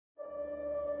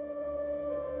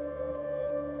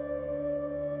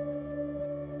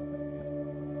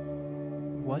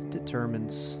What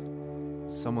determines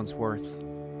someone's worth?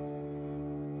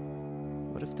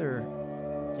 What if they're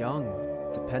young,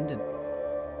 dependent,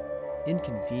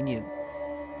 inconvenient?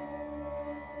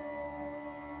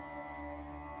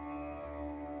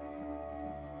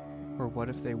 Or what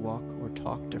if they walk or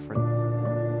talk different?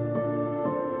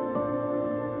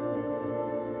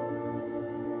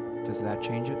 Does that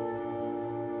change it?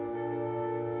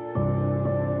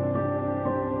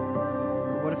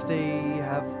 Or what if they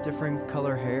have different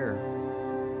color hair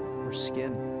or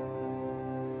skin?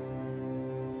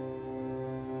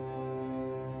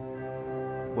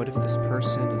 What if this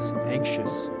person is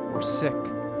anxious or sick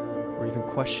or even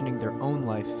questioning their own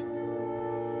life?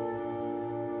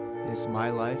 Is my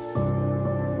life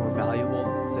more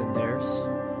valuable than theirs?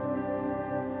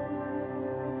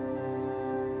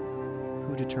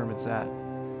 Who determines that?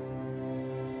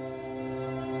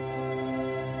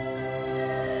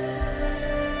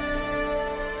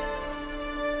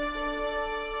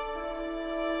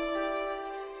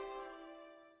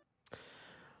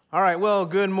 All right, well,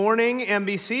 good morning,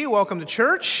 MBC. Welcome to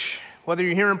church. Whether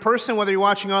you're here in person, whether you're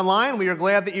watching online, we are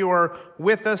glad that you are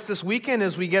with us this weekend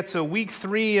as we get to week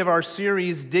 3 of our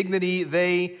series, Dignity,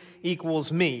 They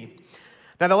Equals Me.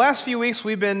 Now, the last few weeks,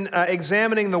 we've been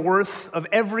examining the worth of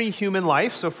every human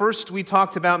life. So first, we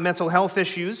talked about mental health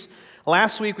issues.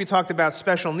 Last week, we talked about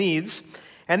special needs.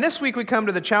 And this week, we come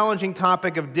to the challenging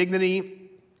topic of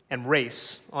dignity and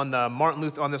race on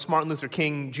this Martin Luther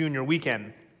King Jr.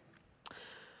 weekend.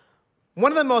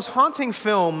 One of the most haunting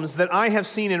films that I have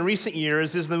seen in recent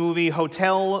years is the movie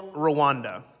Hotel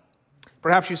Rwanda.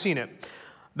 Perhaps you've seen it.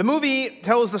 The movie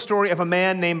tells the story of a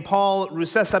man named Paul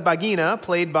Rusesabagina,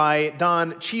 played by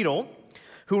Don Cheadle,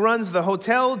 who runs the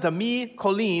Hotel de Mi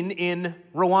Colline in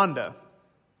Rwanda.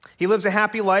 He lives a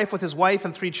happy life with his wife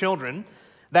and 3 children.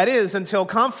 That is, until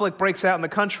conflict breaks out in the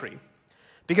country.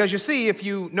 Because you see, if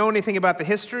you know anything about the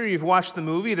history, or you've watched the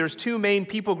movie, there's 2 main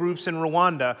people groups in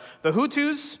Rwanda, the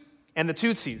Hutus and the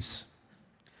Tutsis.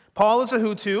 Paul is a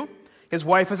Hutu, his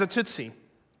wife is a Tutsi.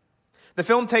 The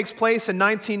film takes place in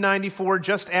 1994,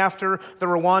 just after the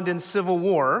Rwandan Civil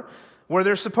War, where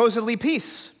there's supposedly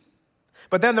peace.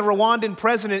 But then the Rwandan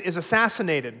president is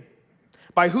assassinated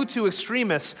by Hutu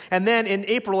extremists, and then in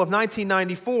April of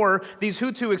 1994, these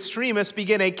Hutu extremists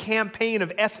begin a campaign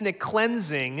of ethnic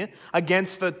cleansing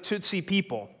against the Tutsi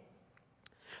people.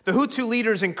 The Hutu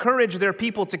leaders encourage their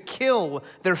people to kill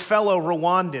their fellow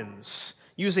Rwandans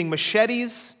using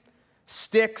machetes,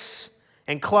 sticks,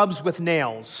 and clubs with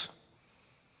nails.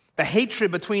 The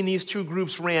hatred between these 2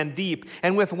 groups ran deep,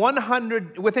 and within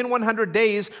 100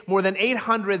 days, more than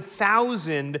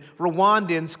 800,000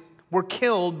 Rwandans were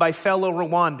killed by fellow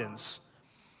Rwandans.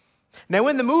 Now,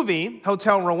 in the movie,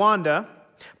 Hotel Rwanda,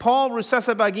 Paul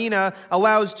Rusesabagina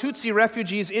allows Tutsi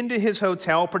refugees into his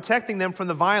hotel, protecting them from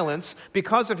the violence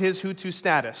because of his Hutu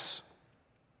status.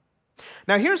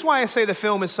 Now, here's why I say the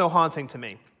film is so haunting to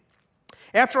me.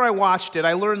 After I watched it,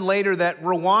 I learned later that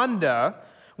Rwanda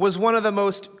was one of the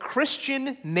most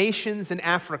Christian nations in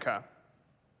Africa.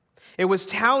 It was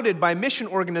touted by mission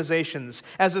organizations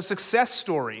as a success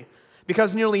story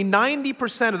because nearly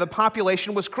 90% of the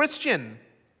population was Christian.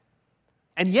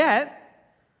 And yet,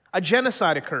 a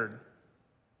genocide occurred.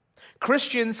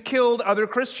 Christians killed other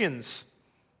Christians.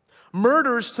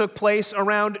 Murders took place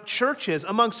around churches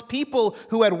amongst people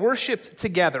who had worshiped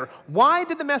together. Why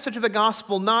did the message of the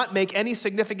gospel not make any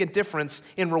significant difference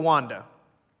in Rwanda?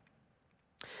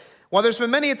 While there's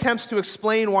been many attempts to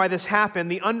explain why this happened,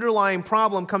 the underlying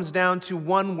problem comes down to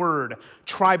one word: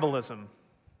 tribalism.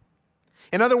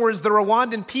 In other words, the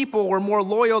Rwandan people were more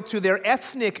loyal to their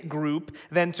ethnic group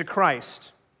than to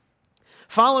Christ.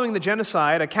 Following the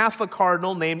genocide, a Catholic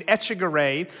cardinal named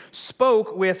Echegare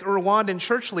spoke with Rwandan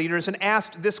church leaders and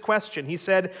asked this question. He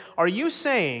said, "Are you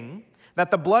saying that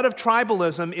the blood of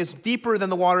tribalism is deeper than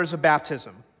the waters of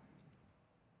baptism?"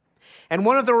 And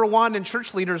one of the Rwandan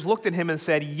church leaders looked at him and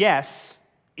said, "Yes,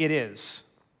 it is."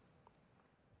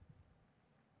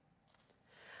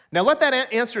 Now let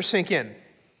that answer sink in.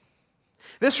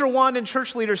 This Rwandan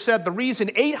church leader said the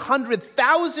reason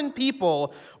 800,000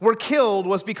 people were killed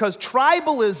was because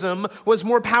tribalism was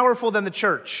more powerful than the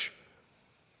church.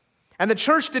 And the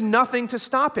church did nothing to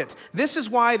stop it. This is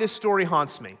why this story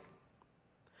haunts me.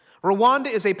 Rwanda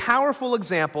is a powerful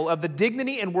example of the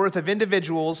dignity and worth of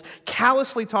individuals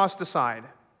callously tossed aside.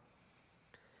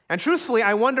 And truthfully,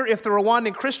 I wonder if the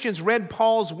Rwandan Christians read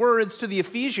Paul's words to the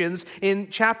Ephesians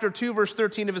in chapter 2, verse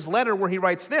 13 of his letter, where he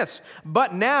writes this: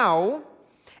 "But now,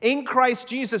 in Christ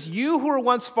Jesus, you who were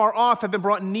once far off have been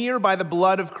brought near by the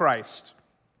blood of Christ.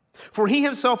 For he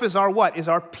himself is our what? Is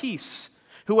our peace,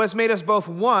 who has made us both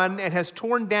one and has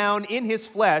torn down in his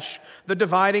flesh the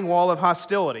dividing wall of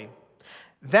hostility,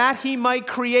 that he might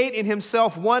create in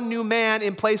himself one new man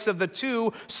in place of the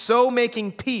two, so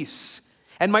making peace,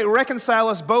 and might reconcile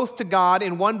us both to God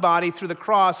in one body through the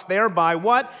cross, thereby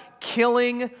what?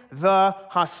 Killing the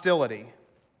hostility.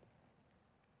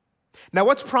 Now,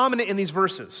 what's prominent in these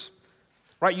verses?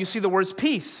 Right, you see the words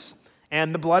peace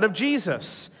and the blood of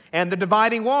Jesus, and the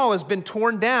dividing wall has been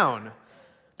torn down.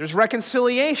 There's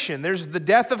reconciliation. There's the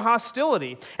death of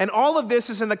hostility. And all of this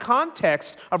is in the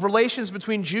context of relations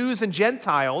between Jews and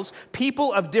Gentiles,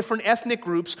 people of different ethnic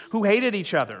groups who hated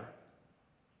each other.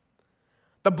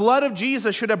 The blood of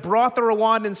Jesus should have brought the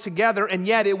Rwandans together, and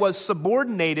yet it was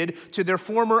subordinated to their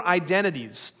former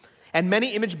identities. And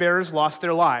many image bearers lost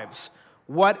their lives.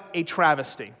 What a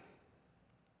travesty.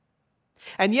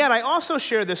 And yet I also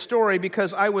share this story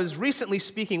because I was recently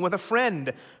speaking with a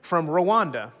friend from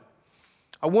Rwanda,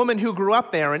 a woman who grew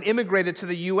up there and immigrated to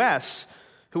the U.S.,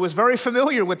 who was very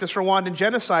familiar with this Rwandan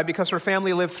genocide because her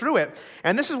family lived through it.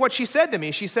 And this is what she said to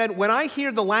me. She said, when I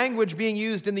hear the language being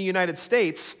used in the United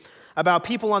States about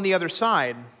people on the other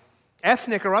side,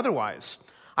 ethnic or otherwise,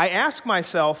 I ask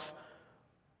myself,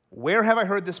 where have I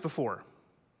heard this before?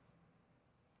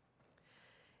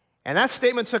 And that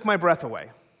statement took my breath away.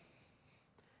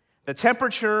 The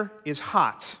temperature is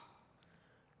hot,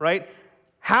 right?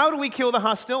 How do we kill the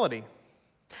hostility?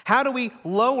 How do we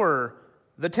lower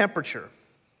the temperature?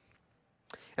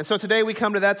 And so today we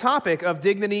come to that topic of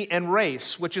dignity and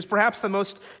race, which is perhaps the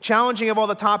most challenging of all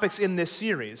the topics in this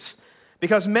series,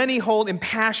 because many hold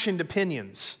impassioned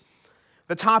opinions.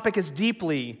 The topic is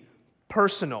deeply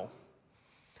personal.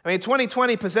 I mean,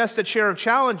 2020 possessed its share of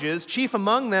challenges. Chief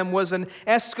among them was an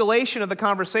escalation of the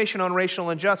conversation on racial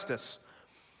injustice.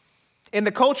 In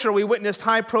the culture, we witnessed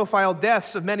high-profile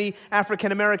deaths of many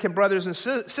African-American brothers and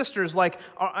sisters, like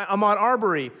Ahmaud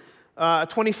Arbery, a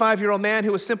 25-year-old man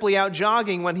who was simply out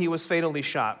jogging when he was fatally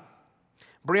shot.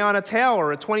 Breonna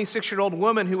Taylor, a 26-year-old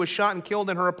woman who was shot and killed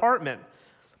in her apartment.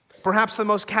 Perhaps the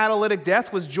most catalytic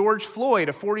death was George Floyd,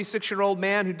 a 46-year-old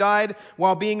man who died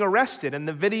while being arrested. And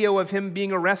the video of him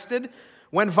being arrested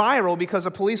went viral because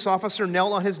a police officer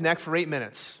knelt on his neck for 8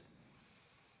 minutes.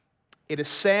 It is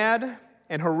sad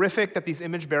and horrific that these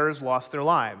image bearers lost their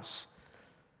lives.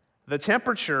 The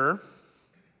temperature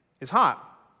is hot.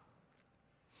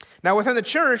 Now, within the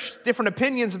church, different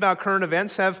opinions about current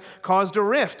events have caused a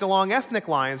rift along ethnic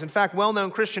lines. In fact, well-known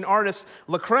Christian artist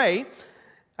Lecrae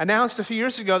announced a few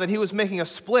years ago that he was making a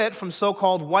split from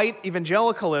so-called white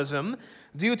evangelicalism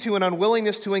due to an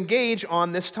unwillingness to engage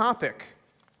on this topic.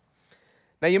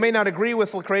 Now, you may not agree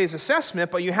with Lecrae's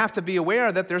assessment, but you have to be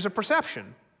aware that there's a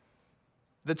perception.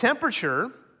 The temperature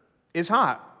is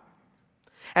hot.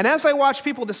 And as I watch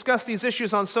people discuss these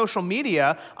issues on social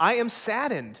media, I am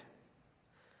saddened.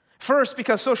 First,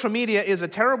 because social media is a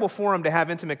terrible forum to have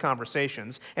intimate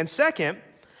conversations. And second,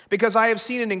 because I have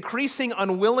seen an increasing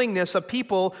unwillingness of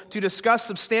people to discuss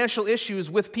substantial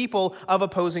issues with people of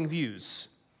opposing views.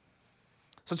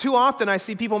 So too often I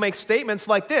see people make statements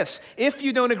like this: if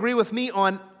you don't agree with me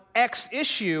on X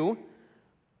issue,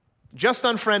 just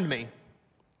unfriend me.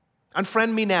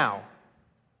 Unfriend me now.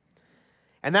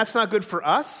 And that's not good for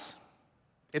us.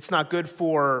 It's not good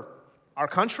for our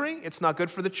country. It's not good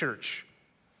for the church.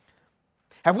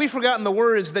 Have we forgotten the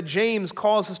words that James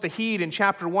calls us to heed in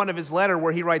chapter 1 of his letter,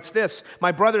 where he writes this: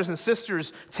 "My brothers and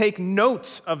sisters, take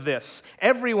note of this.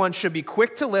 Everyone should be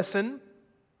quick to listen,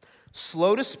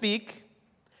 slow to speak,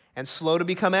 and slow to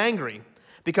become angry,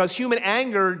 because human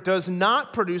anger does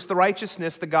not produce the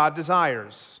righteousness that God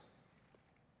desires."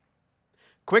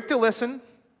 Quick to listen,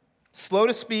 slow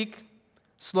to speak,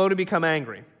 slow to become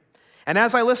angry. And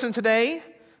as I listen today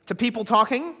to people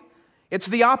talking, it's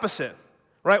the opposite,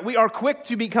 right? We are quick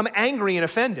to become angry and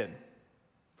offended.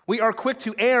 We are quick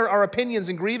to air our opinions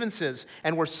and grievances,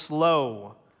 and we're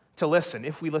slow to listen,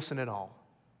 if we listen at all.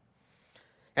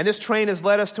 And this train has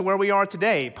led us to where we are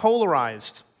today,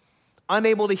 polarized,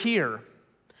 unable to hear,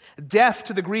 deaf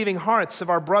to the grieving hearts of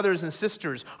our brothers and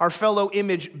sisters, our fellow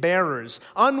image bearers,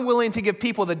 unwilling to give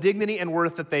people the dignity and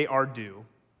worth that they are due.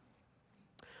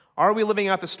 Are we living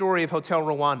out the story of Hotel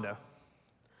Rwanda?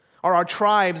 Are our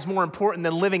tribes more important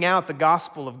than living out the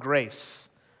gospel of grace?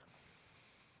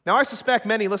 Now, I suspect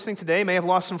many listening today may have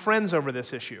lost some friends over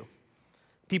this issue.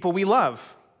 People we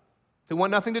love, who want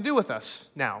nothing to do with us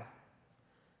now.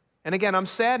 And again, I'm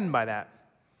saddened by that,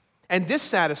 and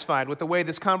dissatisfied with the way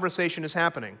this conversation is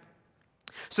happening.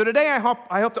 So today I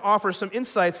hope to offer some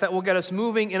insights that will get us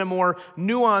moving in a more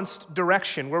nuanced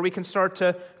direction, where we can start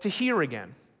to hear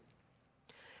again.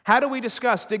 How do we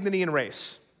discuss dignity and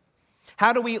race?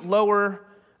 How do we lower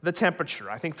the temperature.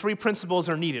 I think three principles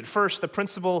are needed. First, the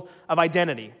principle of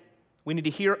identity. We need to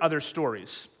hear other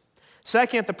stories.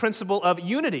 Second, the principle of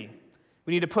unity.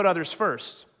 We need to put others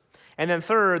first. And then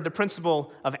third, the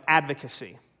principle of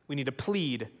advocacy. We need to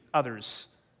plead others'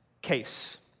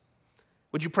 case.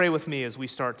 Would you pray with me as we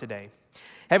start today?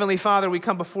 Heavenly Father, we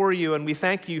come before you and we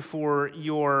thank you for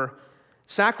your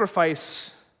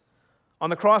sacrifice on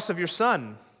the cross of your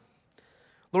Son.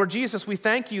 Lord Jesus, we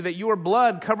thank you that your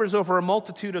blood covers over a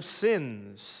multitude of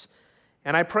sins.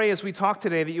 And I pray as we talk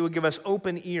today that you would give us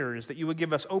open ears, that you would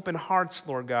give us open hearts,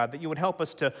 Lord God, that you would help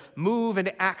us to move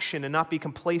into action and not be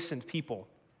complacent people.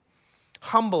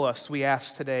 Humble us, we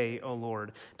ask today, O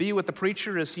Lord. Be with the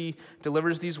preacher as he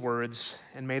delivers these words,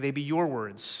 and may they be your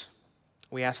words.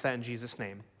 We ask that in Jesus'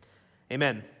 name.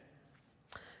 Amen.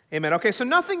 Amen. Okay, so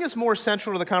nothing is more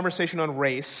central to the conversation on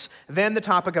race than the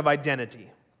topic of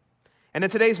identity. And in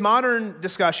today's modern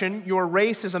discussion, your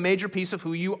race is a major piece of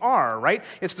who you are, right?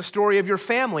 It's the story of your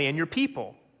family and your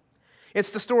people.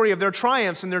 It's the story of their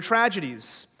triumphs and their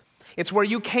tragedies. It's where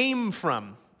you came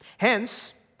from.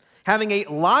 Hence, having a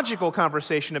logical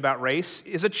conversation about race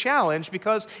is a challenge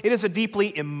because it is a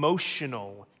deeply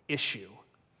emotional issue.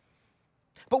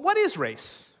 But what is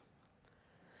race?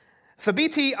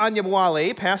 Thabiti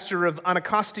Anyabwile, pastor of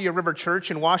Anacostia River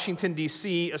Church in Washington,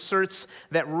 D.C., asserts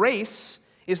that race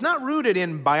is not rooted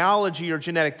in biology or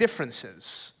genetic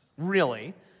differences,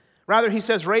 really. Rather, he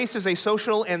says race is a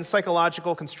social and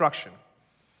psychological construction.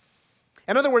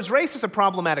 In other words, race is a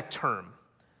problematic term.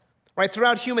 Right?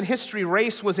 Throughout human history,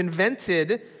 race was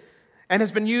invented and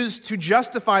has been used to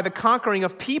justify the conquering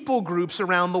of people groups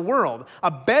around the world. A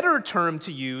better term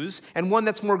to use, and one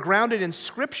that's more grounded in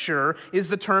Scripture, is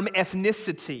the term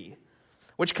ethnicity,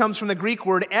 which comes from the Greek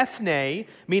word ethne,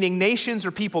 meaning nations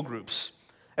or people groups.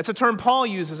 It's a term Paul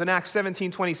uses in Acts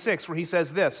 17:26, where he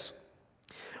says this: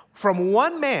 "From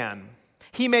one man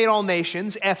he made all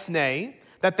nations, ethne,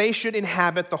 that they should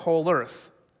inhabit the whole earth."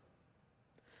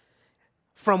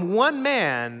 From one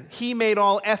man, he made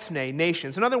all ethne,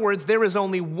 nations. In other words, there is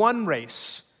only one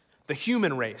race, the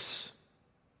human race.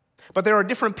 But there are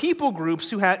different people groups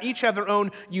who each have their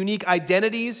own unique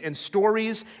identities and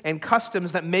stories and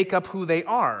customs that make up who they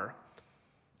are.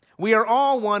 We are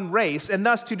all one race, and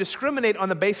thus to discriminate on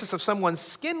the basis of someone's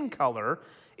skin color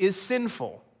is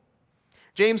sinful.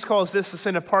 James calls this the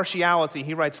sin of partiality.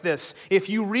 He writes this: "If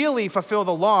you really fulfill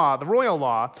the law, the royal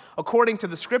law, according to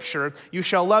the Scripture, you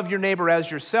shall love your neighbor as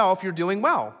yourself, you're doing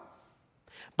well.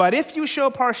 But if you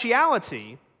show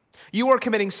partiality, you are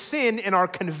committing sin and are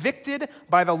convicted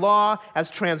by the law as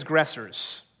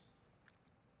transgressors."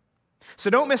 So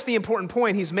don't miss the important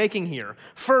point he's making here.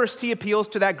 First, he appeals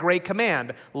to that great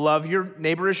command: love your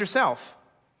neighbor as yourself.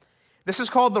 This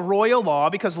is called the royal law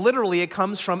because literally it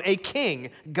comes from a king,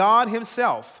 God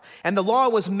himself. And the law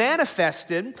was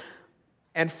manifested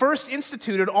and first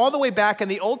instituted all the way back in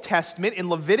the Old Testament in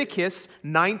Leviticus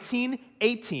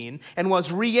 19:18 and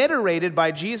was reiterated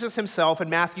by Jesus himself in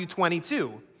Matthew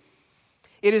 22.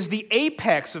 It is the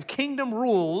apex of kingdom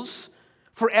rules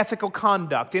for ethical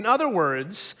conduct. In other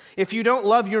words, if you don't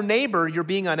love your neighbor, you're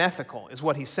being unethical, is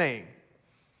what he's saying.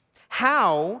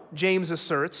 How, James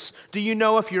asserts, do you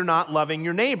know if you're not loving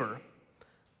your neighbor?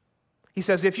 He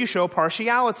says, if you show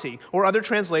partiality, or other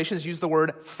translations use the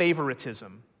word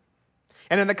favoritism.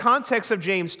 And in the context of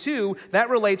James 2, that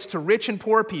relates to rich and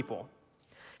poor people.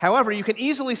 However, you can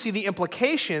easily see the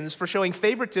implications for showing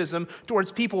favoritism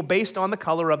towards people based on the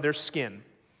color of their skin.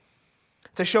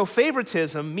 To show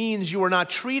favoritism means you are not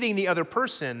treating the other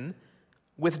person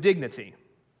with dignity.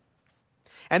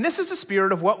 And this is the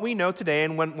spirit of what we know today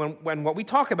and when what we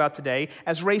talk about today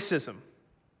as racism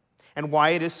and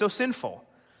why it is so sinful.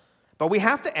 But we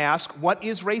have to ask, what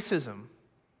is racism?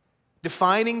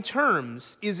 Defining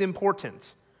terms is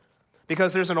important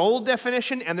because there's an old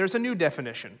definition and there's a new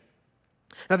definition.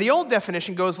 Now, the old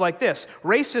definition goes like this: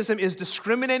 racism is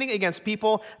discriminating against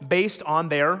people based on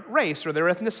their race or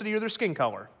their ethnicity or their skin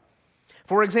color.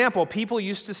 For example, people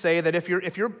used to say that if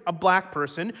you're a black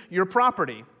person, you're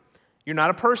property. You're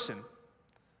not a person.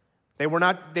 They were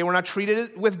not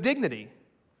treated with dignity.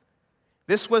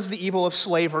 This was the evil of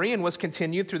slavery and was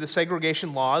continued through the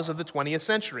segregation laws of the 20th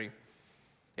century.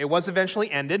 It was eventually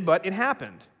ended, but it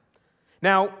happened.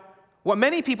 Now, what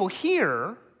many people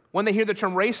hear when they hear the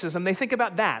term racism, they think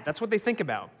about that. That's what they think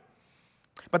about.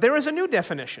 But there is a new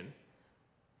definition.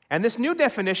 And this new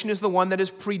definition is the one that is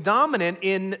predominant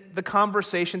in the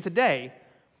conversation today.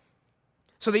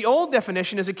 So the old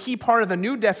definition is a key part of the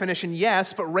new definition,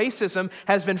 yes, but racism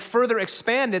has been further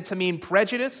expanded to mean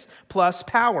prejudice plus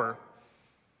power.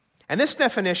 And this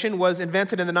definition was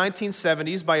invented in the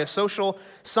 1970s by a social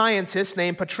scientist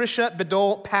named Patricia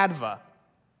Bedole-Padva.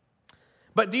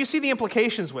 But do you see the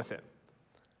implications with it?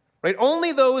 Right?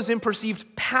 Only those in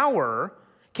perceived power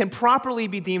can properly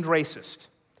be deemed racist.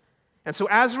 And so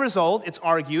as a result, it's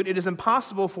argued, it is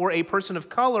impossible for a person of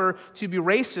color to be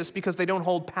racist because they don't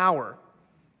hold power.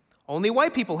 Only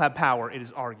white people have power, it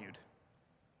is argued.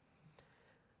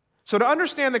 So to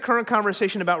understand the current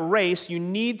conversation about race, you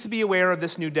need to be aware of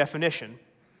this new definition.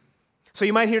 So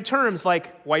you might hear terms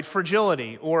like white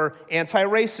fragility or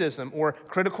anti-racism or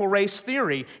critical race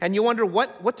theory, and you wonder,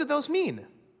 what do those mean?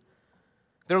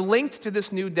 They're linked to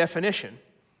this new definition.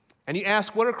 And you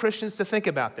ask, what are Christians to think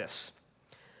about this?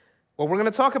 Well, we're going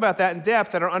to talk about that in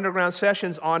depth at our underground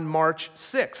sessions on March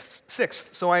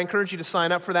 6th. So I encourage you to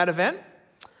sign up for that event.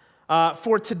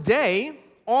 For today,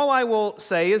 all I will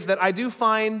say is that I do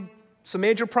find some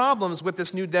major problems with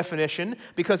this new definition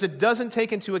because it doesn't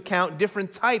take into account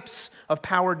different types of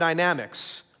power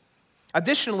dynamics.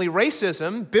 Additionally,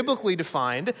 racism, biblically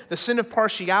defined, the sin of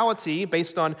partiality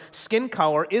based on skin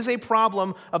color, is a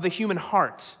problem of the human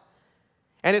heart.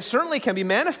 And it certainly can be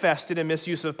manifested in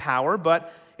misuse of power,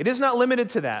 but it is not limited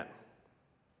to that.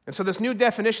 And so this new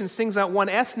definition sings out one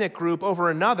ethnic group over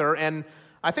another, and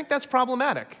I think that's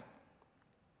problematic.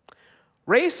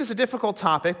 Race is a difficult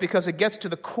topic because it gets to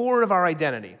the core of our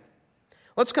identity.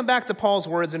 Let's come back to Paul's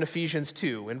words in Ephesians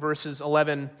 2, in verses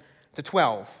 11 to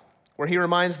 12, where he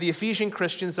reminds the Ephesian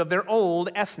Christians of their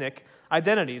old ethnic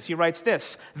identities. He writes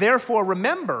this, "Therefore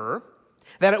remember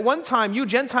that at one time you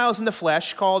Gentiles in the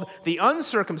flesh, called the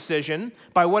uncircumcision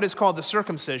by what is called the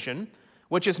circumcision,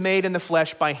 which is made in the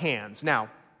flesh by hands." Now,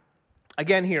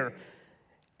 again here,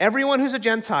 everyone who's a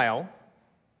Gentile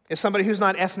is somebody who's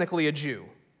not ethnically a Jew.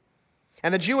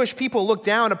 And the Jewish people looked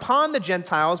down upon the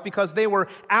Gentiles because they were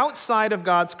outside of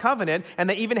God's covenant, and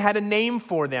they even had a name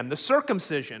for them, the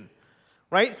circumcision,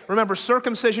 right? Remember,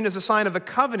 circumcision is a sign of the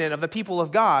covenant of the people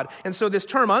of God. And so this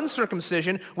term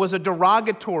uncircumcision was a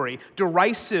derogatory,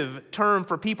 derisive term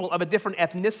for people of a different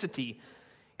ethnicity.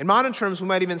 In modern terms, we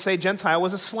might even say Gentile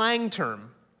was a slang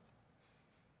term.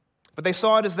 But they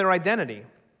saw it as their identity.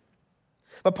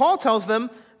 But Paul tells them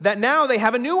that now they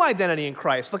have a new identity in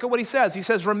Christ. Look at what he says. He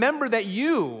says, "Remember that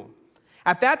you,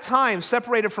 at that time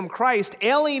separated from Christ,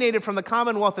 alienated from the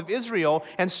commonwealth of Israel,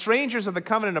 and strangers of the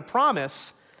covenant of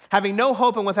promise, having no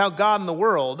hope and without God in the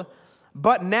world,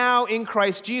 but now in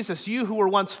Christ Jesus, you who were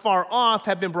once far off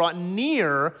have been brought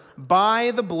near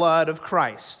by the blood of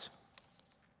Christ."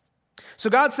 So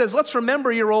God says, let's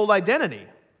remember your old identity,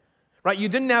 right? You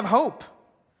didn't have hope.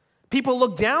 People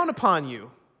looked down upon you.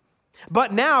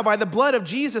 But now, by the blood of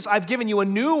Jesus, I've given you a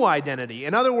new identity.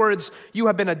 In other words, you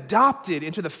have been adopted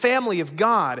into the family of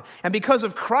God. And because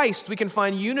of Christ, we can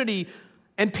find unity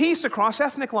and peace across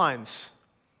ethnic lines.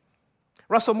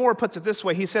 Russell Moore puts it this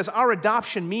way. He says, our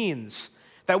adoption means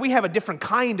that we have a different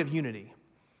kind of unity.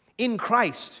 In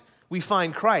Christ, we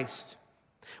find Christ.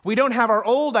 We don't have our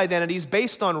old identities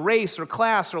based on race or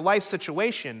class or life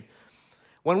situation.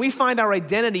 When we find our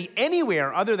identity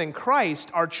anywhere other than Christ,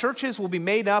 our churches will be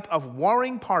made up of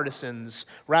warring partisans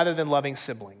rather than loving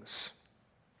siblings.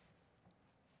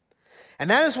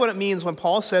 And that is what it means when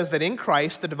Paul says that in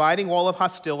Christ, the dividing wall of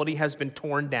hostility has been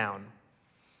torn down.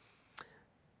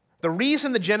 The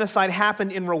reason the genocide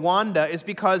happened in Rwanda is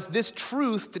because this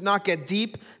truth did not get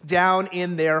deep down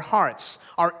in their hearts.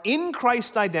 Our in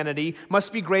Christ identity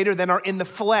must be greater than our in the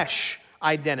flesh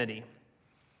identity.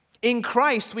 In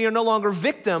Christ, we are no longer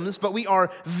victims, but we are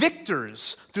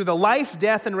victors through the life,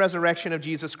 death, and resurrection of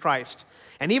Jesus Christ.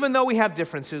 And even though we have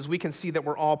differences, we can see that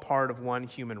we're all part of one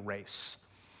human race.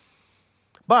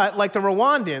 But like the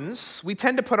Rwandans, we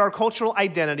tend to put our cultural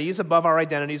identities above our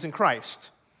identities in Christ.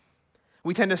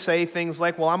 We tend to say things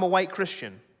like, well, I'm a white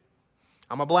Christian.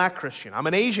 I'm a black Christian. I'm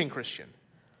an Asian Christian.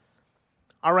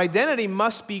 Our identity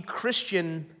must be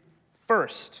Christian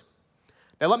first.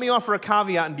 Now, let me offer a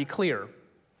caveat and be clear.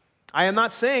 I am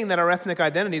not saying that our ethnic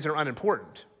identities are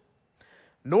unimportant,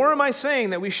 nor am I saying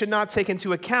that we should not take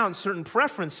into account certain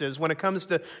preferences when it comes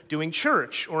to doing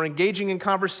church or engaging in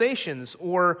conversations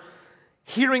or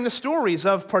hearing the stories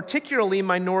of particularly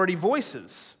minority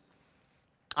voices.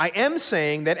 I am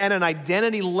saying that at an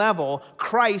identity level,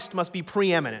 Christ must be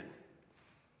preeminent.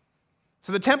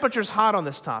 So the temperature's hot on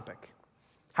this topic.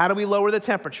 How do we lower the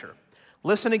temperature?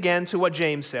 Listen again to what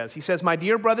James says. He says, "My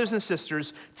dear brothers and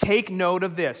sisters, take note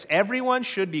of this. Everyone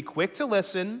should be quick to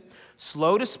listen,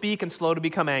 slow to speak, and slow to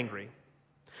become angry.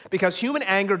 Because human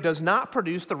anger does not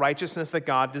produce the righteousness that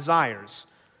God desires."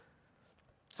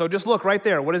 So just look right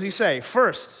there. What does he say?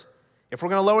 First, if we're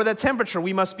going to lower that temperature,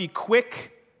 we must be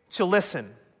quick to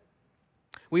listen.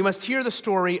 we must hear the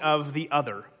story of the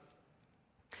other.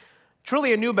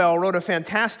 Trillia Newbell wrote a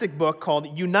fantastic book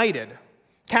called United,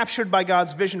 Captured by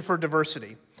God's Vision for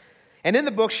Diversity. And in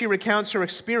the book, she recounts her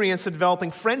experience of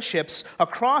developing friendships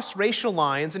across racial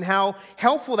lines and how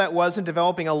helpful that was in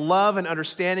developing a love and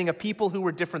understanding of people who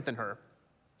were different than her.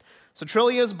 So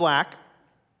Trillia is black,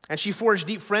 and she forged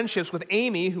deep friendships with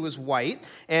Amy, who is white,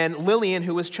 and Lillian,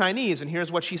 who is Chinese. And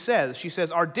here's what she says. She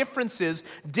says, "Our differences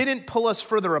didn't pull us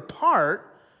further apart,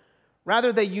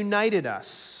 rather they united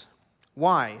us."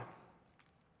 Why?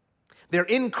 Their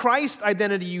in Christ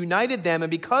identity united them, and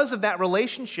because of that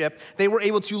relationship, they were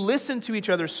able to listen to each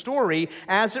other's story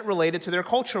as it related to their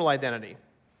cultural identity.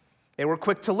 They were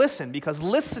quick to listen because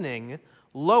listening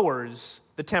lowers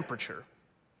the temperature.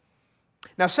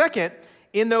 Now, second,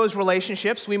 in those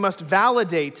relationships, we must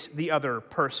validate the other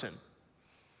person.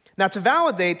 Now, to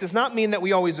validate does not mean that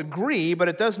we always agree, but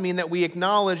it does mean that we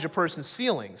acknowledge a person's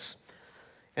feelings.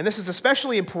 And this is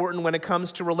especially important when it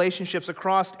comes to relationships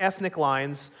across ethnic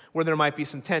lines where there might be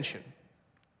some tension.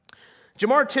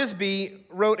 Jemar Tisby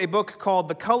wrote a book called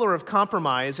The Color of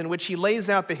Compromise, in which he lays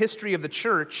out the history of the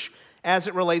church as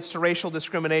it relates to racial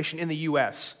discrimination in the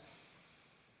U.S.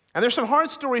 And there's some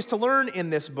hard stories to learn in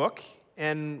this book,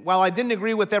 and while I didn't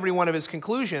agree with every one of his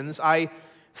conclusions, I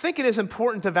think it is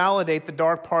important to validate the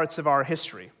dark parts of our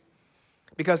history,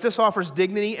 because this offers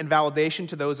dignity and validation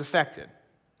to those affected.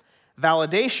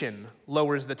 Validation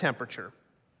lowers the temperature.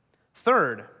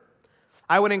 Third,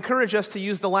 I would encourage us to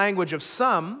use the language of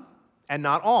some and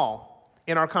not all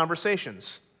in our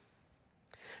conversations.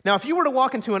 Now, if you were to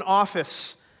walk into an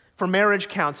office for marriage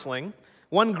counseling,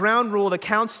 one ground rule the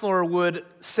counselor would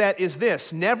set is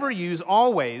this: never use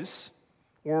always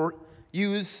or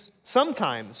use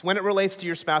sometimes when it relates to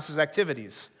your spouse's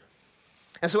activities.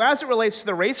 And so as it relates to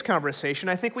the race conversation,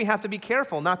 I think we have to be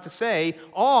careful not to say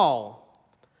all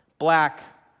black,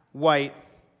 white,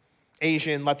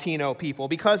 Asian, Latino people,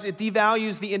 because it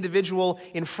devalues the individual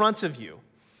in front of you.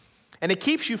 And it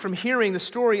keeps you from hearing the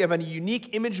story of a unique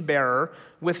image bearer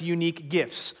with unique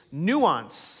gifts.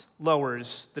 Nuance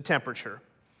lowers the temperature.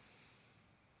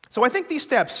 So I think these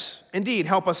steps indeed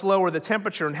help us lower the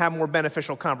temperature and have more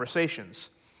beneficial conversations.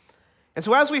 And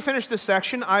so as we finish this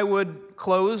section, I would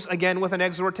close again with an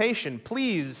exhortation.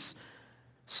 Please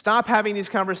stop having these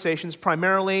conversations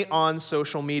primarily on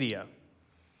social media.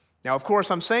 Now, of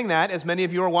course, I'm saying that as many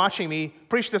of you are watching me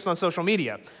preach this on social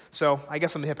media, so I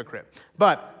guess I'm a hypocrite.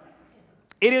 But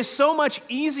it is so much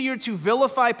easier to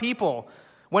vilify people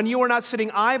when you are not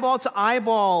sitting eyeball to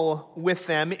eyeball with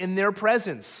them in their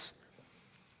presence.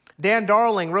 Dan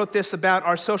Darling wrote this about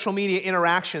our social media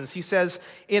interactions. He says,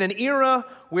 in an era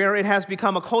where it has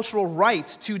become a cultural right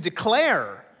to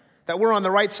declare that we're on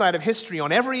the right side of history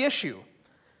on every issue,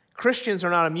 Christians are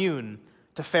not immune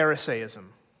to Pharisaism.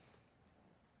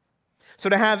 So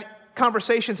to have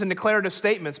conversations and declarative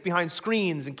statements behind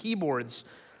screens and keyboards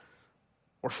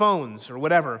or phones or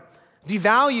whatever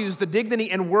devalues the dignity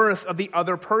and worth of the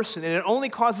other person, and it only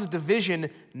causes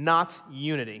division, not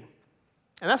unity.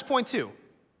 And that's point 2.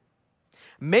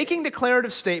 Making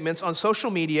declarative statements on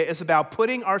social media is about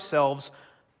putting ourselves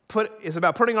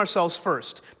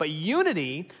first, but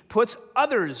unity puts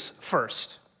others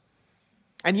first.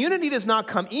 And unity does not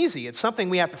come easy. It's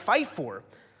something we have to fight for.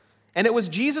 And it was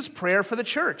Jesus' prayer for the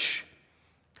church.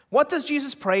 What does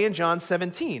Jesus pray in John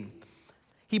 17?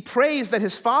 He prays that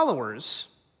his followers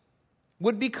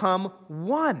would become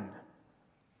one.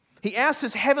 He asks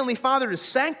his heavenly Father to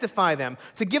sanctify them,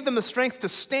 to give them the strength to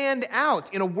stand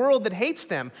out in a world that hates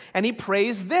them. And he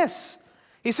prays this.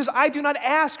 He says, I do not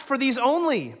ask for these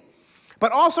only,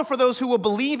 but also for those who will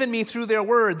believe in me through their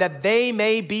word, that they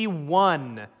may be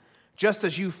one, just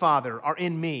as you, Father, are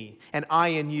in me and I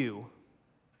in you,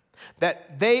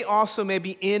 that they also may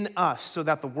be in us, so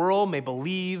that the world may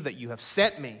believe that you have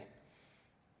sent me.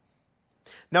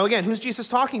 Now again, who's Jesus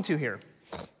talking to here?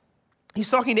 He's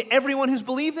talking to everyone who's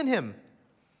believed in him.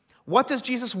 What does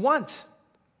Jesus want?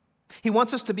 He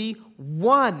wants us to be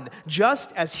one,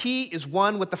 just as he is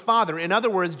one with the Father. In other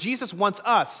words, Jesus wants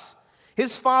us,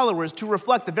 his followers, to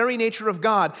reflect the very nature of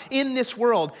God in this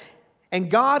world.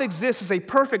 And God exists as a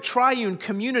perfect triune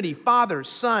community, Father,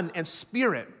 Son, and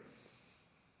Spirit.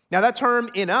 Now that term,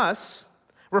 in us,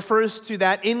 refers to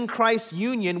that in Christ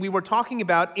union we were talking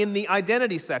about in the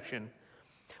identity section.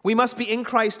 We must be in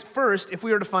Christ first if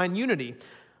we are to find unity.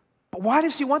 But why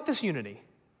does he want this unity?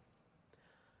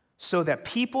 So that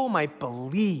people might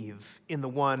believe in the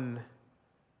one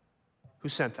who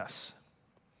sent us.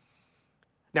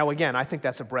 Now again, I think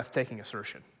that's a breathtaking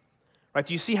assertion. Right?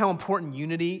 Do you see how important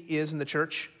unity is in the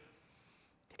church?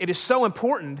 It is so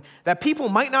important that people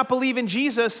might not believe in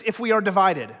Jesus if we are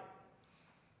divided.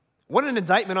 What an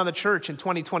indictment on the church in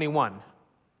 2021.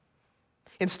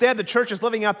 Instead, the church is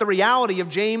living out the reality of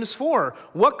James 4.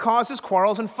 What causes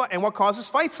quarrels and what causes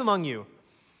fights among you?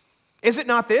 Is it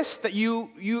not this, that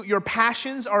your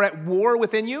passions are at war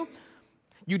within you?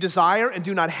 You desire and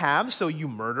do not have, so you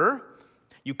murder.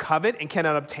 You covet and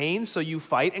cannot obtain, so you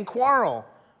fight and quarrel.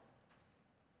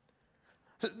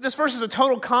 This verse is a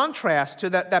total contrast to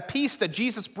that peace that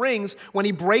Jesus brings when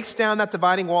he breaks down that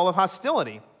dividing wall of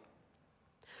hostility.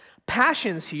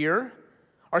 Passions here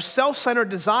are self-centered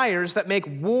desires that make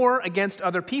war against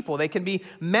other people. They can be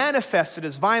manifested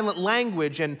as violent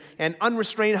language and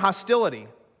unrestrained hostility.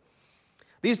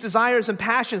 These desires and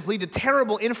passions lead to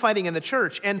terrible infighting in the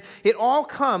church, and it all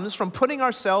comes from putting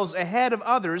ourselves ahead of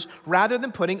others rather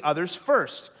than putting others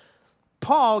first.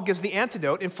 Paul gives the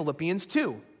antidote in Philippians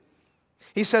 2.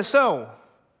 He says, so,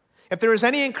 if there is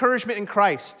any encouragement in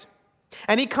Christ,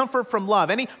 any comfort from love,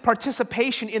 any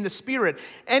participation in the Spirit,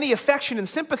 any affection and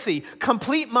sympathy,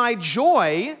 complete my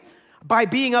joy by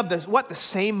being of the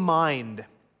same mind,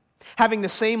 having the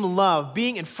same love,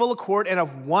 being in full accord and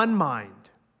of one mind.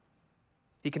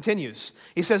 He continues.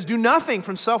 He says, do nothing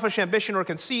from selfish ambition or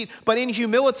conceit, but in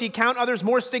humility count others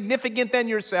more significant than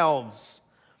yourselves.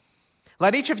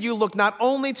 Let each of you look not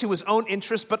only to his own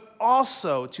interests, but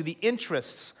also to the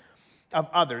interests of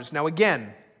others. Now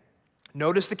again,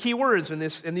 notice the key words in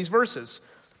these verses.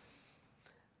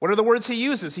 What are the words he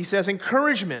uses? He says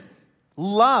encouragement,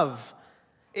 love.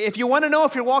 If you want to know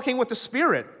if you're walking with the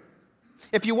Spirit,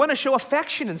 if you want to show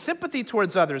affection and sympathy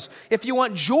towards others, if you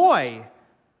want joy,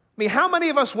 I mean, how many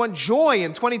of us want joy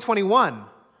in 2021?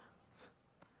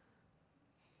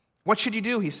 What should you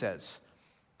do, he says?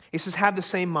 He says, have the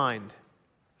same mind,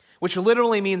 which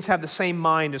literally means have the same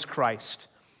mind as Christ.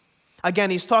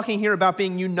 Again, he's talking here about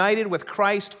being united with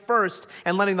Christ first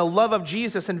and letting the love of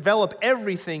Jesus envelop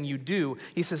everything you do.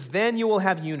 He says, then you will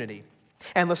have unity.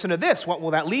 And listen to this, what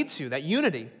will that lead to, that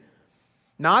unity?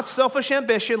 Not selfish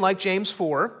ambition like James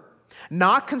 4,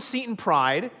 not conceit and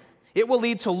pride. It will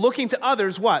lead to looking to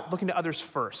others, what? Looking to others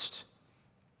first.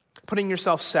 Putting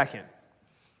yourself second.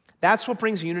 That's what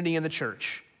brings unity in the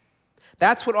church.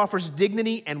 That's what offers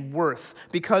dignity and worth,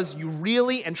 because you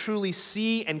really and truly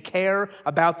see and care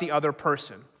about the other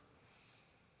person.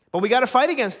 But we got to fight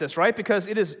against this, right? Because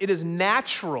it is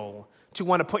natural to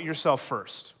want to put yourself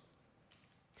first.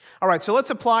 All right, so let's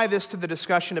apply this to the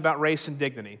discussion about race and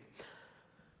dignity.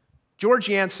 George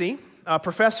Yancey, a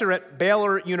professor at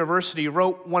Baylor University,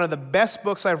 wrote one of the best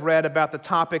books I've read about the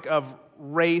topic of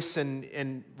race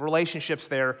and relationships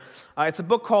there. It's a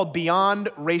book called Beyond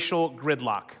Racial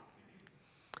Gridlock.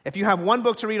 If you have one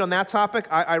book to read on that topic,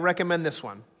 I recommend this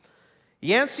one.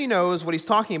 Yancey knows what he's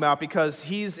talking about because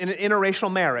he's in an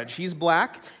interracial marriage. He's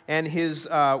black and his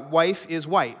wife is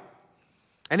white.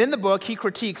 And in the book, he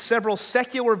critiques several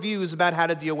secular views about how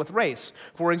to deal with race.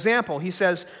 For example, he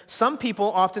says, some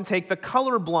people often take the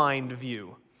colorblind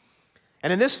view.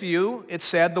 And in this view, it's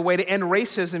said the way to end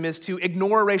racism is to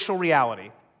ignore racial reality.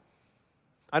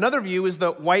 Another view is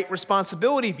the white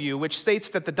responsibility view, which states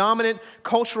that the dominant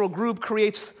cultural group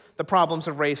creates the problems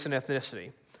of race and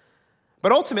ethnicity.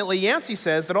 But ultimately, Yancey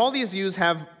says that all these views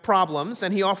have problems,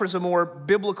 and he offers a more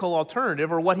biblical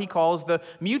alternative, or what he calls the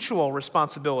mutual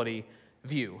responsibility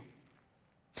view.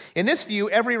 In this view,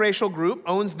 every racial group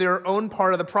owns their own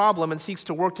part of the problem and seeks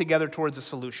to work together towards a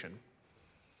solution.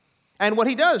 And what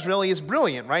he does really is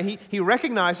brilliant, right? He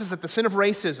recognizes that the sin of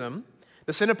racism,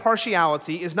 the sin of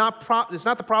partiality, is not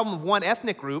the problem of one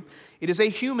ethnic group, it is a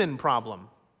human problem.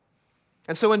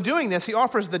 And so in doing this, he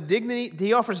offers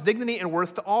dignity and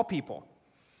worth to all people.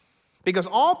 Because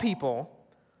all people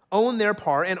own their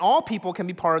part, and all people can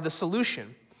be part of the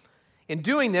solution. In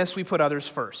doing this, we put others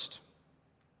first.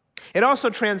 It also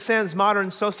transcends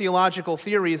modern sociological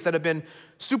theories that have been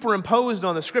superimposed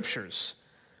on the Scriptures,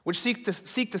 which seek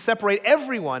to separate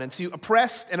everyone into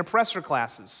oppressed and oppressor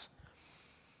classes.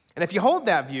 And if you hold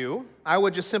that view, I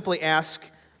would just simply ask,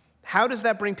 how does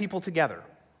that bring people together?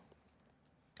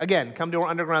 Again, come to our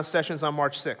underground sessions on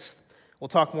March 6th. We'll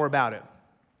talk more about it.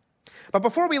 But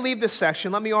before we leave this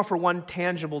section, let me offer one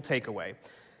tangible takeaway.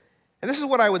 And this is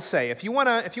what I would say. If you want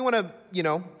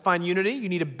to, find unity, you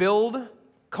need to build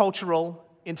cultural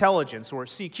intelligence, or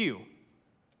CQ.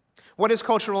 What is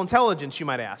cultural intelligence, you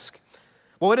might ask?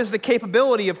 Well, it is the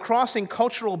capability of crossing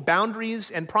cultural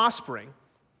boundaries and prospering.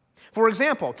 For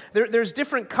example, there's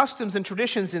different customs and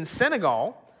traditions in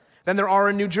Senegal than there are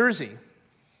in New Jersey.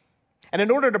 And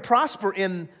in order to prosper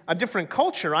in a different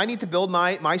culture, I need to build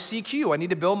my CQ. I need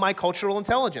to build my cultural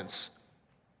intelligence.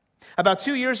 About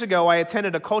 2 years ago, I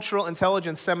attended a cultural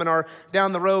intelligence seminar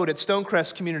down the road at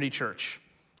Stonecrest Community Church.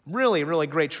 Really, really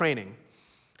great training.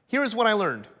 Here's what I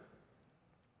learned.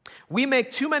 We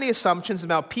make too many assumptions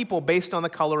about people based on the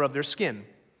color of their skin.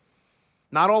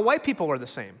 Not all white people are the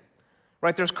same,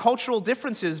 right? There's cultural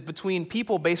differences between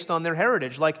people based on their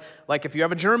heritage. Like if you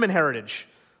have a German heritage,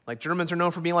 like Germans are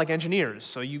known for being like engineers,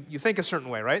 so you think a certain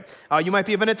way, right? You might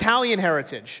be of an Italian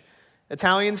heritage.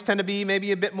 Italians tend to be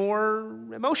maybe a bit more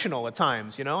emotional at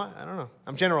times, I don't know.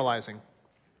 I'm generalizing.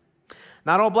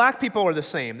 Not all black people are the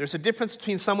same. There's a difference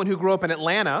between someone who grew up in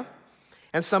Atlanta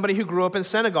and somebody who grew up in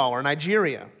Senegal or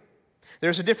Nigeria.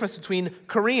 There's a difference between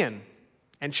Korean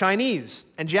and Chinese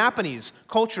and Japanese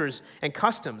cultures and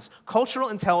customs. Cultural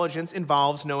intelligence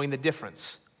involves knowing the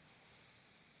difference.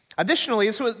 Additionally,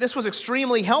 this was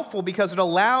extremely helpful because it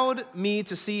allowed me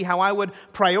to see how I would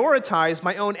prioritize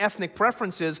my own ethnic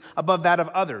preferences above that of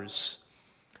others.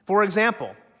 For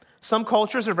example, some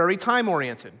cultures are very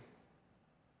time-oriented.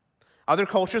 Other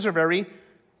cultures are very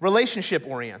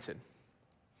relationship-oriented.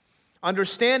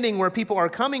 Understanding where people are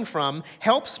coming from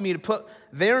helps me to put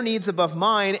their needs above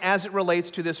mine as it relates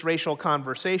to this racial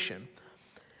conversation.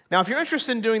 Now, if you're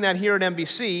interested in doing that here at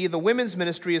MBC, the women's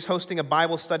ministry is hosting a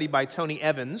Bible study by Tony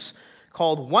Evans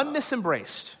called Oneness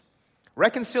Embraced,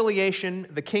 Reconciliation,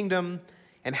 the Kingdom,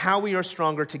 and How We Are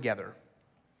Stronger Together.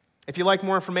 If you'd like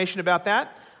more information about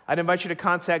that, I'd invite you to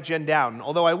contact Jen Dowden.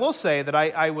 Although I will say that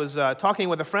I was talking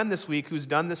with a friend this week who's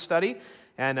done this study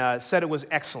and said it was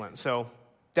excellent. So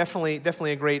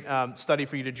definitely a great study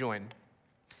for you to join.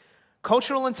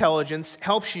 Cultural intelligence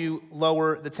helps you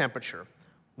lower the temperature.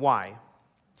 Why?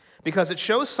 Because it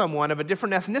shows someone of a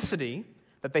different ethnicity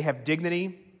that they have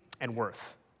dignity and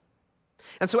worth.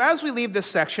 And so as we leave this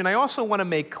section, I also want to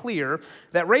make clear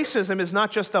that racism is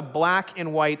not just a black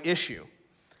and white issue.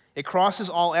 It crosses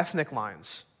all ethnic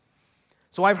lines.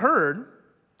 So I've heard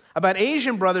about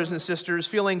Asian brothers and sisters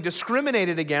feeling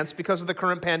discriminated against because of the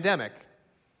current pandemic.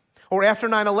 Or after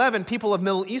 9/11, people of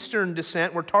Middle Eastern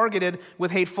descent were targeted with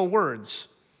hateful words.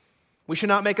 We should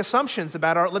not make assumptions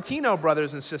about our Latino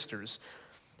brothers and sisters.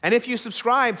 And if you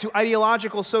subscribe to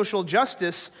ideological social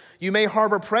justice, you may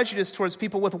harbor prejudice towards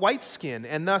people with white skin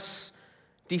and thus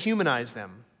dehumanize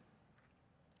them.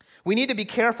 We need to be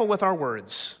careful with our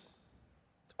words.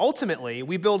 Ultimately,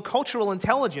 we build cultural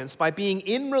intelligence by being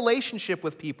in relationship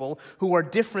with people who are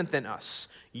different than us.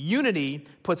 Unity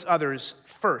puts others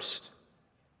first.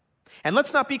 And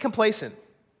let's not be complacent.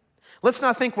 Let's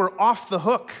not think we're off the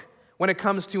hook when it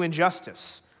comes to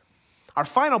injustice. Our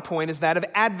final point is that of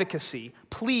advocacy.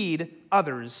 Plead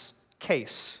others'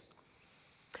 case.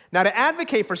 Now, to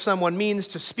advocate for someone means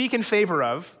to speak in favor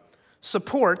of,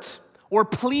 support, or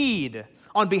plead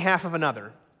on behalf of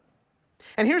another.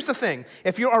 And here's the thing.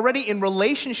 If you're already in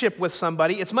relationship with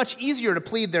somebody, it's much easier to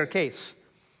plead their case.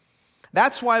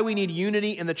 That's why we need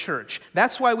unity in the church.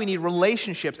 That's why we need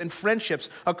relationships and friendships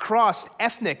across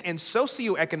ethnic and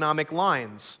socioeconomic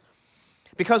lines.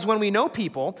 Because when we know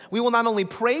people, we will not only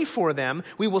pray for them,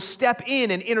 we will step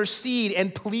in and intercede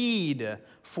and plead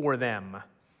for them.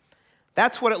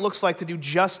 That's what it looks like to do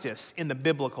justice in the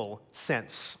biblical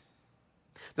sense.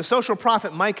 The social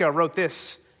prophet Micah wrote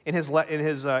this in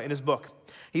his book.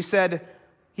 He said,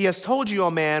 "He has told you,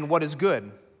 O man, what is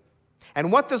good.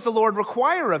 And what does the Lord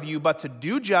require of you but to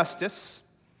do justice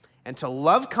and to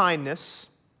love kindness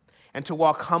and to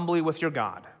walk humbly with your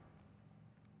God?"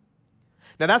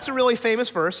 Now, that's a really famous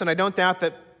verse, and I don't doubt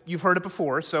that you've heard it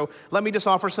before, so let me just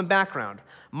offer some background.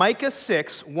 Micah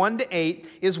 6, 1-8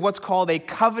 is what's called a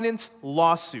covenant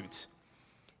lawsuit.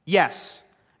 Yes,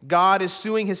 God is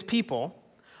suing his people,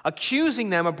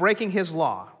 accusing them of breaking his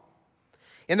law.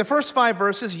 In the first 5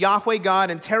 verses, Yahweh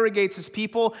God interrogates his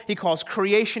people. He calls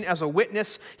creation as a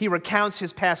witness. He recounts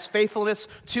his past faithfulness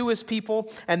to his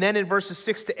people. And then in verses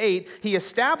 6-8, he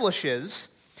establishes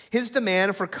his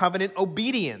demand for covenant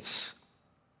obedience.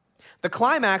 The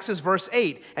climax is verse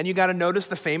 8, and you got to notice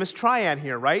the famous triad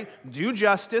here, right? Do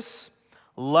justice,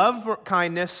 love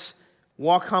kindness,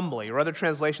 walk humbly, or other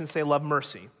translations say love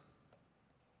mercy.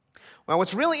 Well,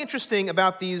 what's really interesting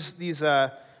about these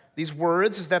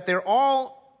words is that they're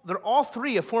all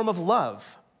three a form of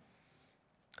love.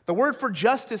 The word for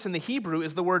justice in the Hebrew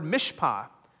is the word mishpah,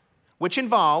 which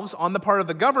involves, on the part of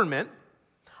the government,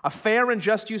 a fair and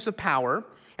just use of power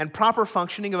and proper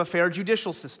functioning of a fair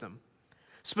judicial system,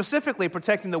 specifically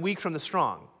protecting the weak from the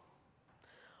strong.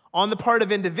 On the part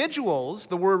of individuals,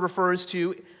 the word refers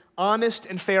to honest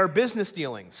and fair business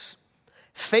dealings,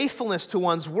 faithfulness to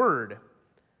one's word,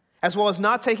 as well as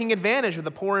not taking advantage of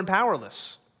the poor and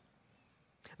powerless.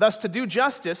 Thus, to do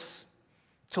justice,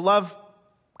 to love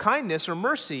kindness or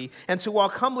mercy, and to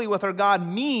walk humbly with our God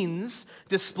means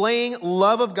displaying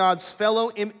love to God's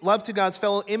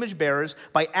fellow image bearers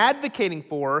by advocating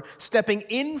for, stepping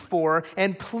in for,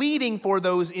 and pleading for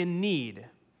those in need.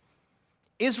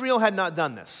 Israel had not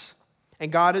done this,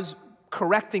 and God is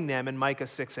correcting them in Micah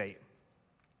 6:8.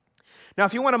 Now,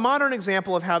 if you want a modern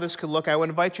example of how this could look, I would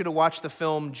invite you to watch the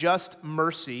film Just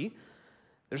Mercy.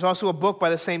 There's also a book by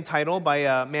the same title by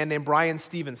a man named Brian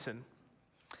Stevenson.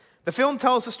 The film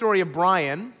tells the story of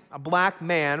Brian, a black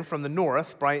man from the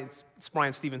North. It's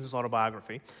Brian Stevenson's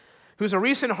autobiography, who's a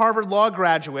recent Harvard Law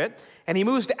graduate, and he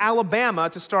moves to Alabama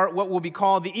to start what will be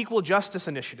called the Equal Justice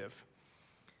Initiative.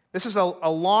 This is a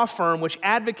law firm which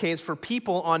advocates for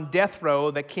people on death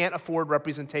row that can't afford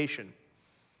representation.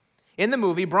 In the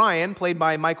movie, Brian, played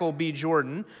by Michael B.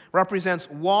 Jordan, represents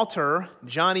Walter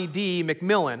Johnny D.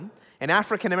 McMillan, an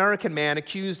African-American man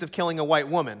accused of killing a white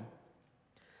woman.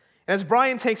 And as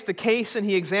Brian takes the case and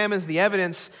he examines the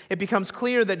evidence, it becomes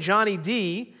clear that Johnny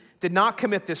D. did not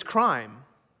commit this crime.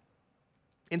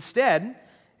 Instead,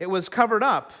 it was covered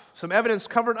up. Some evidence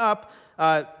covered up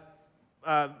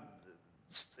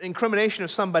incrimination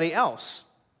of somebody else.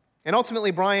 And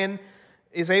ultimately, Brian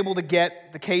is able to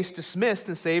get the case dismissed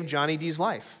and save Johnny D's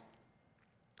life.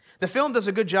 The film does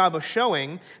a good job of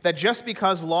showing that just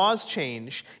because laws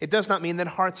change, it does not mean that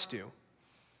hearts do.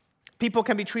 People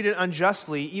can be treated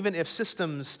unjustly even if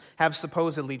systems have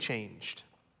supposedly changed.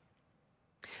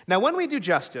 Now, when we do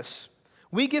justice,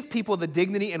 we give people the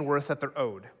dignity and worth that they're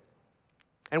owed.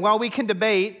 And while we can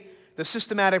debate the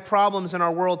systematic problems in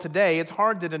our world today, it's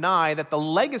hard to deny that the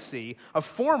legacy of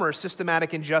former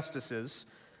systematic injustices,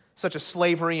 such as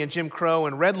slavery and Jim Crow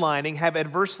and redlining, have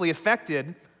adversely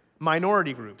affected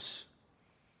minority groups.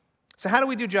 So how do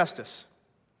we do justice?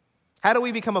 How do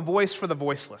we become a voice for the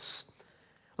voiceless?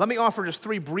 Let me offer just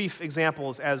 3 brief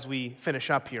examples as we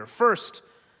finish up here. First,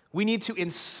 we need to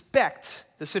inspect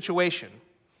the situation.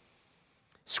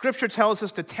 Scripture tells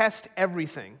us to test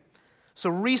everything. So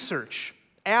research,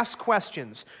 ask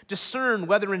questions, discern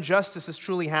whether injustice is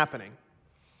truly happening.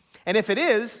 And if it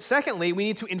is, secondly, we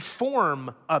need to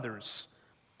inform others,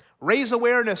 raise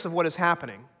awareness of what is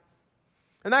happening.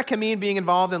 And that can mean being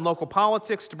involved in local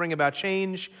politics to bring about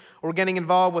change, or getting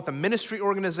involved with a ministry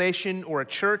organization or a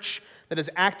church that is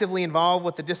actively involved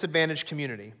with the disadvantaged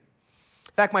community.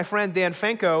 In fact, my friend Dan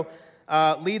Fenko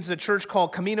leads a church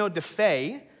called Camino de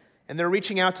Fe, and they're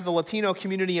reaching out to the Latino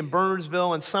community in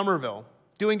Burnsville and Somerville,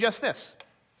 doing just this.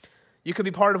 You could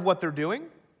be part of what they're doing,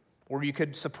 or you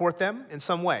could support them in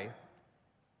some way.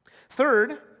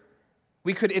 Third,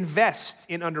 we could invest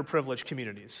in underprivileged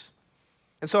communities.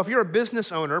 And so if you're a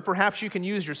business owner, perhaps you can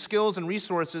use your skills and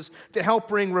resources to help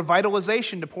bring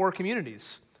revitalization to poor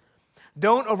communities.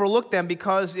 Don't overlook them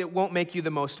because it won't make you the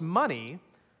most money.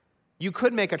 You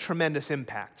could make a tremendous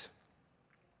impact.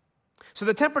 So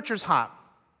the temperature's hot.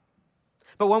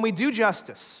 But when we do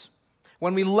justice,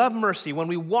 when we love mercy, when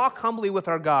we walk humbly with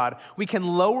our God, we can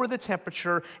lower the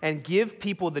temperature and give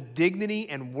people the dignity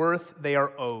and worth they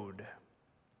are owed.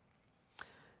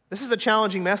 This is a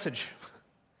challenging message,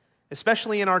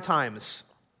 especially in our times.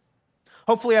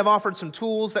 Hopefully, I've offered some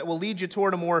tools that will lead you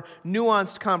toward a more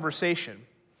nuanced conversation.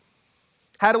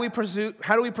 How do we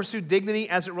pursue dignity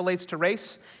as it relates to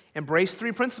race? Embrace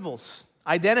 3 principles.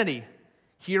 Identity,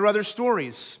 hear other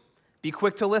stories, be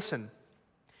quick to listen.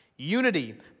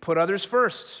 Unity, put others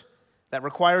first. That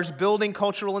requires building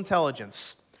cultural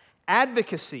intelligence.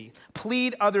 Advocacy,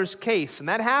 plead others' case. And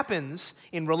that happens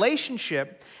in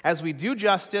relationship as we do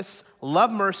justice,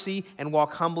 love mercy, and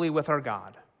walk humbly with our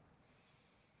God.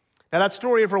 Now, that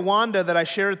story of Rwanda that I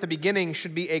shared at the beginning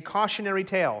should be a cautionary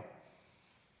tale.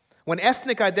 When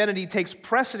ethnic identity takes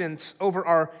precedence over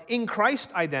our in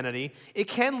Christ identity, it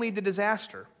can lead to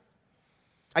disaster.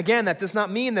 Again, that does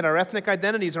not mean that our ethnic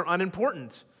identities are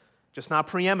unimportant, just not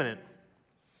preeminent.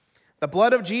 The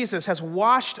blood of Jesus has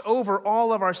washed over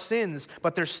all of our sins,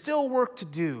 but there's still work to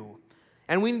do.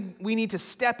 And we need to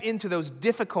step into those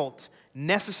difficult,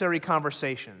 necessary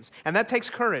conversations. And that takes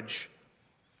courage.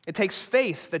 It takes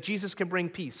faith that Jesus can bring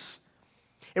peace.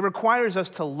 It requires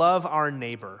us to love our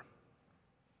neighbor.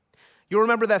 You'll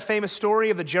remember that famous story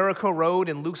of the Jericho Road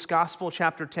in Luke's Gospel,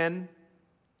 chapter 10?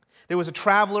 There was a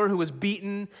traveler who was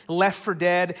beaten, left for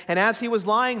dead, and as he was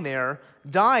lying there,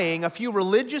 dying, a few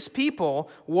religious people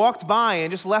walked by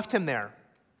and just left him there.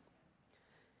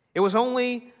 It was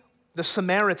only the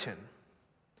Samaritan,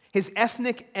 his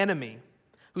ethnic enemy,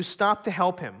 who stopped to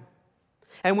help him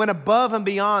and went above and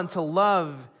beyond to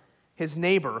love his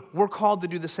neighbor. We're called to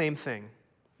do the same thing.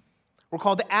 We're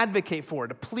called to advocate for,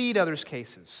 to plead others'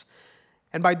 cases.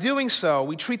 And by doing so,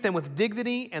 we treat them with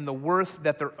dignity and the worth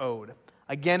that they're owed.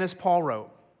 Again, as Paul wrote,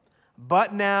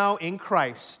 "But now in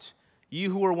Christ,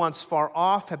 you who were once far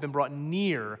off have been brought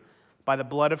near by the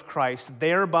blood of Christ,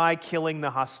 thereby killing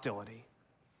the hostility."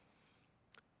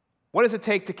 What does it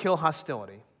take to kill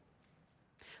hostility?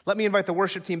 Let me invite the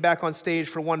worship team back on stage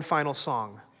for one final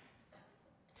song.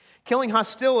 Killing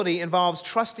hostility involves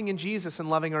trusting in Jesus and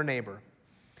loving our neighbor,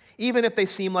 even if they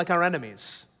seem like our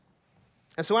enemies.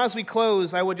 And so as we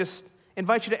close, I would just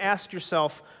invite you to ask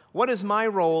yourself, what is my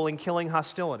role in killing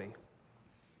hostility?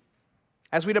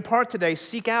 As we depart today,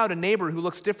 seek out a neighbor who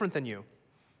looks different than you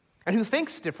and who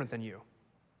thinks different than you.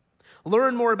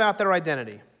 Learn more about their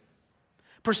identity.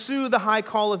 Pursue the high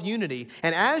call of unity.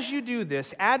 And as you do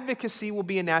this, advocacy will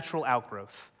be a natural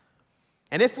outgrowth.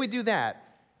 And if we do that,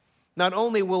 not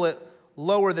only will it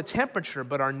lower the temperature,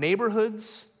 but our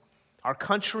neighborhoods, our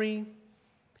country,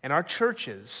 and our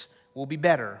churches will be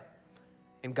better,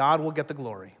 and God will get the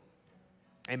glory.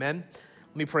 Amen?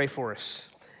 Let me pray for us.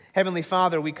 Heavenly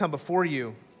Father, we come before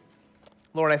you.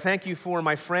 Lord, I thank you for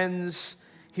my friends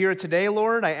here today,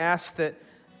 Lord. I ask that,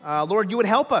 Lord, you would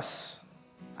help us.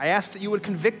 I ask that you would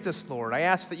convict us, Lord. I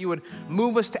ask that you would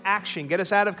move us to action, get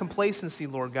us out of complacency,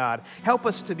 Lord God. Help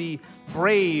us to be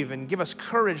brave and give us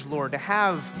courage, Lord, to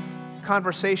have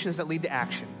conversations that lead to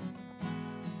action.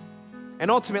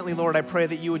 And ultimately, Lord, I pray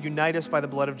that you would unite us by the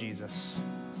blood of Jesus.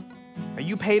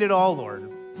 You paid it all,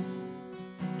 Lord.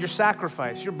 Your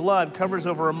sacrifice, your blood covers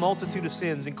over a multitude of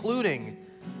sins, including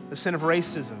the sin of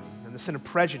racism and the sin of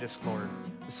prejudice, Lord,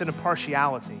 the sin of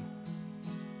partiality.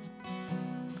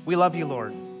 We love you,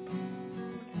 Lord.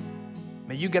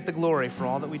 May you get the glory for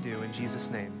all that we do. In Jesus'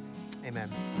 name, amen.